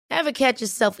Ever catch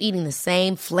yourself eating the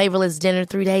same flavorless dinner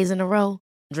 3 days in a row?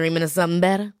 Dreaming of something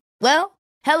better? Well,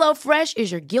 HelloFresh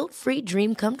is your guilt-free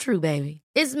dream come true, baby.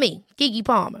 It's me, Keke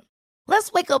Palmer.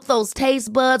 Let's wake up those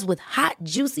taste buds with hot,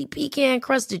 juicy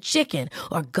pecan-crusted chicken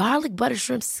or garlic butter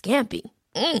shrimp scampi.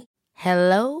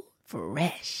 Hello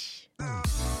Fresh.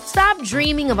 Stop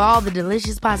dreaming of all the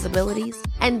delicious possibilities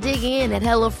and dig in at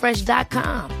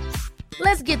HelloFresh.com.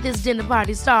 Let's get this dinner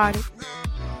party started.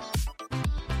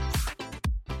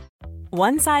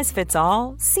 One size fits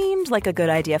all seemed like a good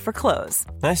idea for clothes.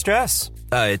 Nice dress.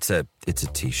 It's a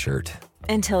t-shirt.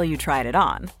 Until you tried it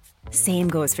on. Same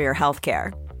goes for your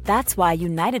healthcare. That's why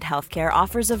United Healthcare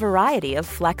offers a variety of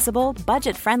flexible,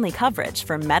 budget-friendly coverage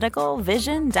for medical,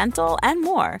 vision, dental, and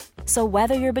more. So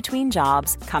whether you're between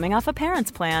jobs, coming off a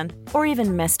parent's plan, or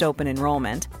even missed open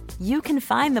enrollment, you can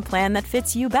find the plan that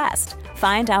fits you best.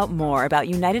 Find out more about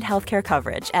United Healthcare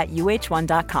coverage at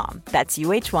uh1.com. That's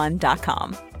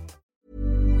uh1.com.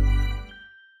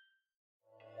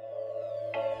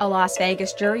 A Las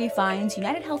Vegas jury finds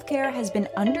United Healthcare has been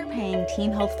underpaying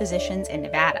Team Health physicians in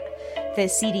Nevada. The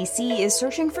CDC is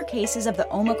searching for cases of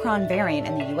the Omicron variant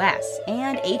in the U.S.,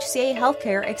 and HCA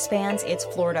Healthcare expands its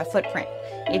Florida footprint.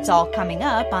 It's all coming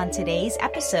up on today's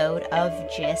episode of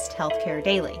Gist Healthcare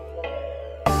Daily.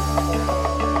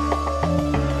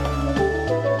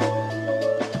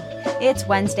 It's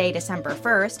Wednesday, December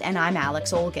 1st, and I'm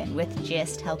Alex Olgin with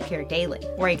Gist Healthcare Daily,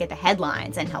 where you get the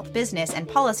headlines and health business and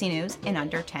policy news in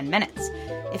under 10 minutes.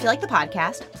 If you like the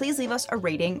podcast, please leave us a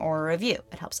rating or a review.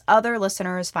 It helps other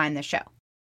listeners find the show.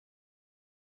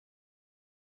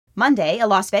 Monday, a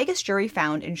Las Vegas jury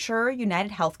found insurer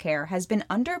United Healthcare has been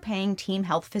underpaying Team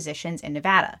Health physicians in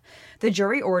Nevada. The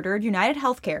jury ordered United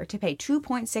Healthcare to pay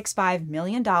 $2.65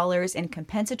 million in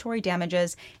compensatory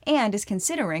damages and is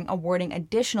considering awarding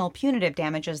additional punitive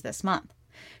damages this month.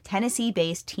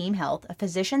 Tennessee-based Team Health, a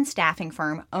physician staffing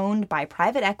firm owned by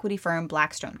private equity firm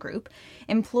Blackstone Group,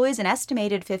 employs an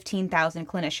estimated 15,000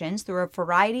 clinicians through a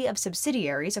variety of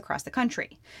subsidiaries across the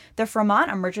country. The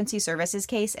Fremont Emergency Services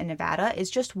case in Nevada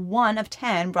is just one of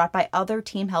 10 brought by other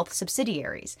Team Health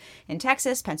subsidiaries in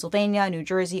Texas, Pennsylvania, New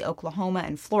Jersey, Oklahoma,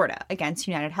 and Florida against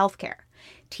United Healthcare.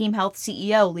 Team Health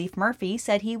CEO Leif Murphy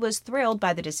said he was thrilled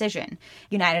by the decision.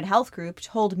 United Health Group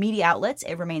told media outlets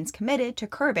it remains committed to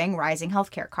curbing rising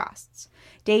healthcare costs.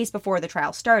 Days before the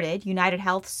trial started, United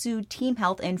Health sued Team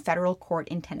Health in federal court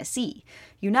in Tennessee.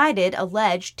 United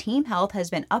alleged Team Health has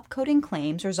been upcoding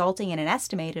claims resulting in an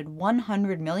estimated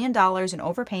 $100 million in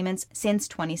overpayments since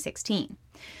 2016.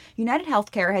 United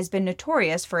Healthcare has been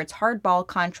notorious for its hardball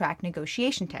contract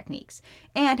negotiation techniques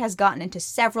and has gotten into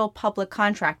several public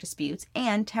contract disputes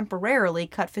and temporarily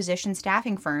cut physician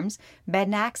staffing firms,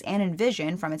 Mednax and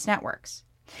Envision, from its networks.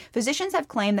 Physicians have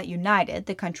claimed that United,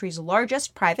 the country's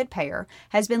largest private payer,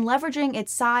 has been leveraging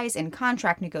its size in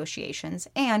contract negotiations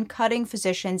and cutting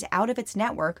physicians out of its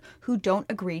network who don't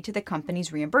agree to the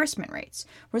company's reimbursement rates,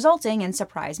 resulting in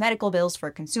surprise medical bills for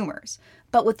consumers.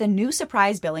 But with the new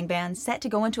surprise billing ban set to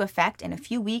go into effect in a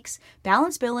few weeks,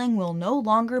 balance billing will no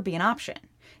longer be an option.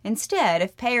 Instead,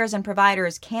 if payers and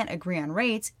providers can't agree on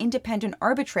rates, independent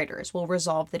arbitrators will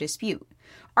resolve the dispute.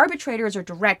 Arbitrators are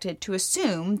directed to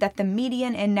assume that the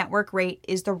median in-network rate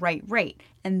is the right rate,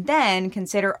 and then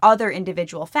consider other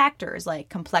individual factors like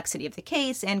complexity of the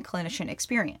case and clinician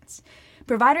experience.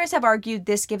 Providers have argued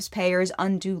this gives payers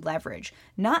undue leverage,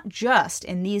 not just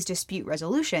in these dispute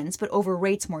resolutions, but over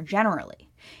rates more generally.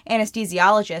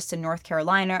 Anesthesiologists in North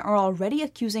Carolina are already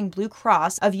accusing Blue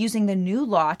Cross of using the new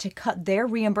law to cut their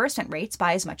reimbursement rates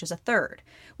by as much as a third.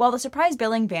 While the surprise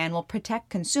billing ban will protect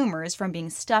consumers from being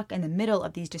stuck in the middle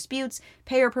of these disputes,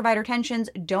 payer-provider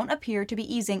tensions don't appear to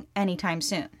be easing anytime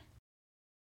soon.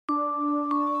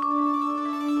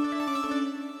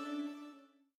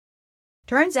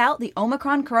 Turns out the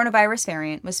Omicron coronavirus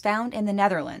variant was found in the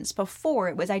Netherlands before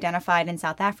it was identified in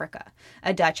South Africa.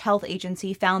 A Dutch health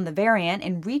agency found the variant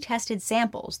in retested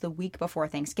samples the week before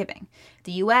Thanksgiving.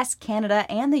 The US, Canada,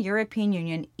 and the European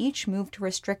Union each moved to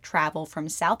restrict travel from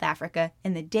South Africa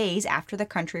in the days after the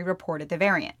country reported the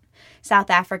variant. South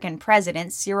African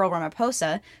President Cyril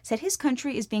Ramaphosa said his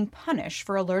country is being punished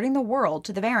for alerting the world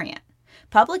to the variant.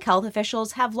 Public health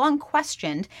officials have long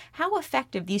questioned how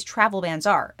effective these travel bans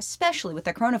are, especially with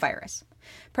the coronavirus.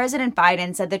 President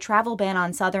Biden said the travel ban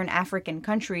on southern African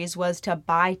countries was to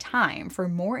buy time for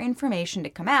more information to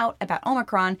come out about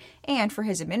Omicron and for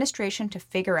his administration to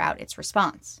figure out its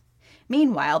response.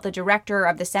 Meanwhile, the director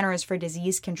of the Centers for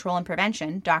Disease Control and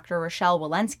Prevention, Dr. Rochelle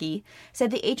Walensky,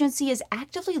 said the agency is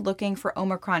actively looking for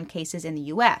Omicron cases in the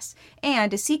U.S.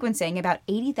 and is sequencing about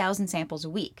 80,000 samples a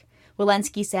week.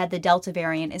 Walensky said the Delta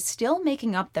variant is still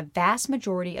making up the vast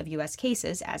majority of U.S.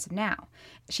 cases as of now.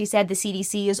 She said the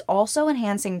CDC is also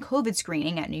enhancing COVID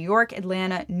screening at New York,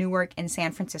 Atlanta, Newark, and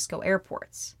San Francisco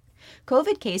airports.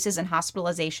 COVID cases and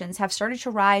hospitalizations have started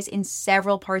to rise in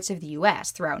several parts of the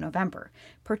U.S. throughout November,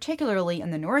 particularly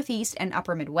in the Northeast and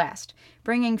Upper Midwest,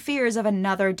 bringing fears of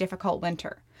another difficult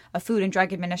winter. A Food and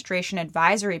Drug Administration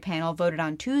advisory panel voted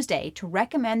on Tuesday to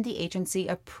recommend the agency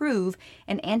approve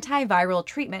an antiviral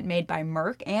treatment made by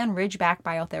Merck and Ridgeback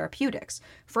Biotherapeutics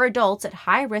for adults at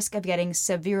high risk of getting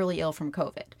severely ill from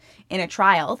COVID. In a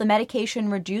trial, the medication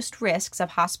reduced risks of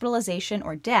hospitalization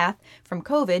or death from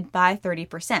COVID by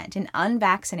 30% in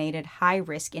unvaccinated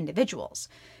high-risk individuals.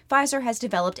 Pfizer has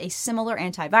developed a similar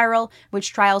antiviral,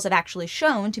 which trials have actually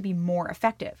shown to be more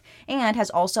effective, and has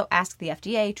also asked the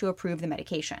FDA to approve the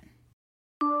medication.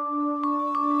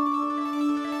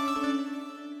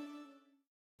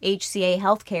 HCA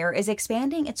Healthcare is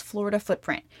expanding its Florida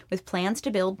footprint with plans to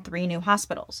build 3 new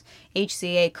hospitals.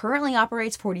 HCA currently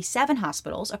operates 47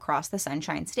 hospitals across the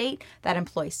Sunshine State that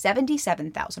employ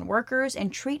 77,000 workers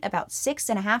and treat about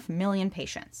 6.5 million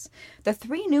patients. The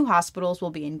 3 new hospitals will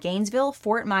be in Gainesville,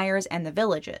 Fort Myers, and the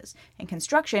Villages, and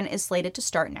construction is slated to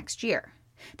start next year.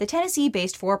 The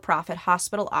Tennessee-based for-profit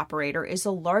hospital operator is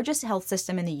the largest health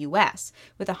system in the U.S.,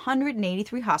 with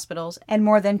 183 hospitals and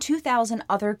more than 2,000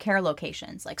 other care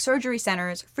locations like surgery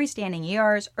centers, freestanding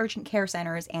ERs, urgent care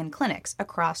centers, and clinics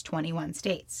across 21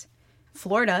 states.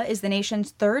 Florida is the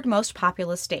nation's 3rd most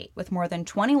populous state, with more than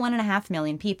 21.5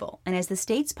 million people, and as the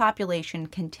state's population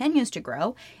continues to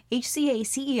grow, HCA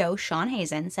CEO Sean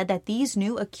Hazen said that these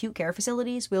new acute care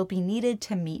facilities will be needed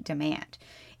to meet demand.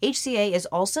 HCA is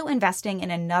also investing in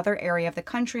another area of the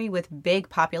country with big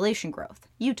population growth,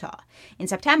 Utah. In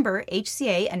September,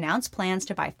 HCA announced plans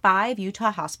to buy 5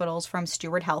 Utah hospitals from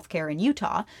Steward Health Care in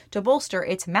Utah to bolster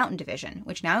its Mountain Division,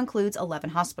 which now includes 11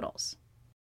 hospitals.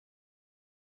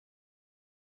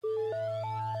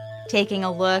 Taking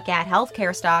a look at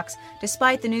healthcare stocks,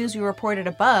 despite the news we reported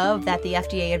above that the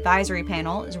FDA advisory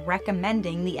panel is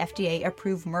recommending the FDA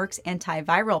approve Merck's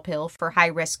antiviral pill for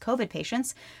high-risk COVID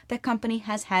patients, the company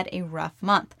has had a rough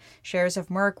month. Shares of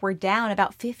Merck were down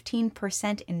about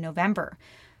 15% in November.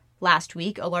 Last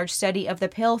week, a large study of the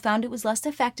pill found it was less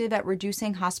effective at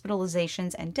reducing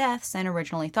hospitalizations and deaths than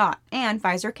originally thought, and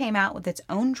Pfizer came out with its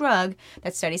own drug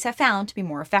that studies have found to be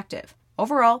more effective.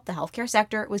 Overall, the healthcare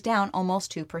sector was down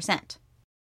almost 2%.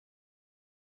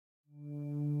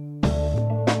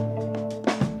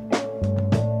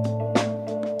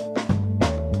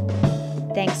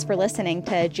 Thanks for listening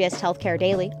to GIST Healthcare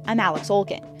Daily. I'm Alex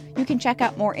Olkin. You can check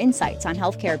out more insights on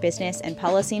healthcare business and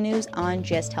policy news on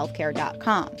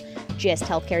gisthealthcare.com. GIST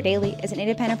Healthcare Daily is an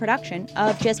independent production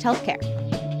of GIST Healthcare.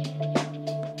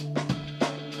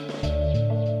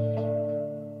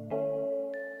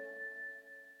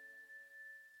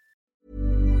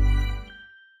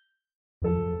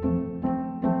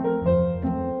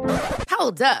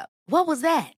 Hold up. What was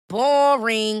that?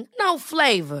 Boring. No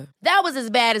flavor. That was as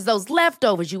bad as those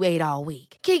leftovers you ate all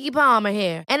week. Keke Palmer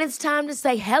here, and it's time to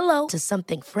say hello to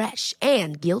something fresh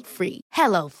and guilt-free.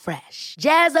 Hello Fresh.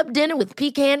 Jazz up dinner with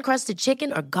pecan-crusted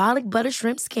chicken or garlic butter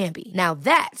shrimp scampi. Now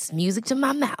that's music to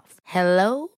my mouth.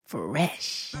 Hello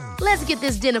Fresh. Let's get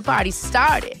this dinner party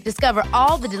started. Discover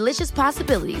all the delicious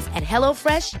possibilities at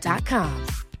HelloFresh.com.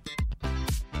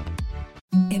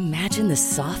 Imagine the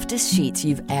softest sheets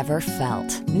you've ever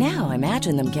felt. Now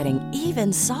imagine them getting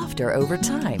even softer over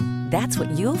time. That's what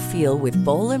you'll feel with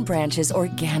Boll & Branch's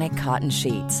organic cotton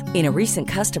sheets. In a recent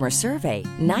customer survey,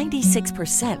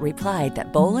 96% replied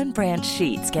that Boll & Branch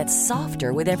sheets get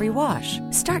softer with every wash.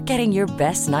 Start getting your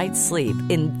best night's sleep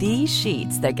in these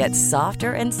sheets that get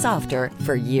softer and softer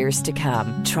for years to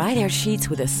come. Try their sheets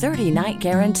with a 30-night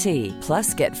guarantee.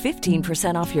 Plus, get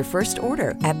 15% off your first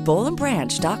order at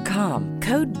bollandbranch.com.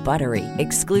 Code BUTTERY.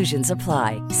 Exclusions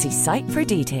apply. See site for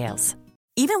details.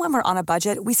 Even when we're on a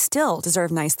budget, we still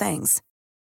deserve nice things.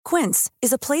 Quince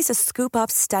is a place to scoop up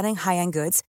stunning high-end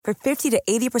goods for 50 to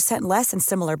 80% less than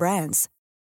similar brands.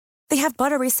 They have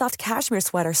buttery soft cashmere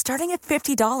sweaters starting at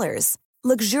 $50,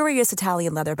 luxurious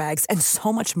Italian leather bags, and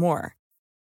so much more.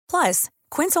 Plus,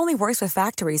 Quince only works with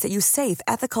factories that use safe,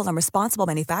 ethical, and responsible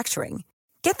manufacturing.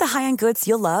 Get the high-end goods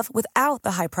you'll love without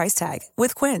the high price tag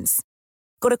with Quince.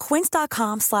 Go to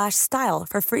quince.com/style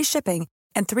for free shipping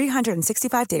and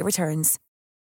 365-day returns.